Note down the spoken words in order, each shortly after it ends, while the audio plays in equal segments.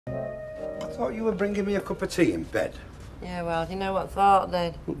thought you were bringing me a cup of tea in bed. Yeah, well, you know what thought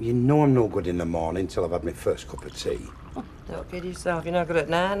then? Look, you know I'm no good in the morning till I've had my first cup of tea. Don't kid yourself, you're not good at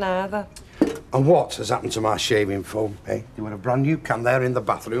night neither. And what has happened to my shaving foam, eh? There were a brand new can there in the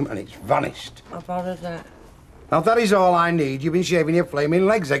bathroom and it's vanished. I borrowed that. Now, that is all I need. You've been shaving your flaming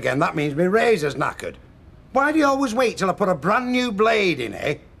legs again. That means my razor's knackered. Why do you always wait till I put a brand new blade in,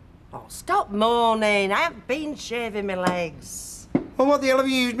 eh? Oh, stop moaning. I haven't been shaving my legs. Well, what the hell have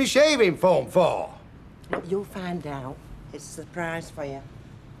you used me shaving foam for? Look, you'll find out. It's a surprise for you.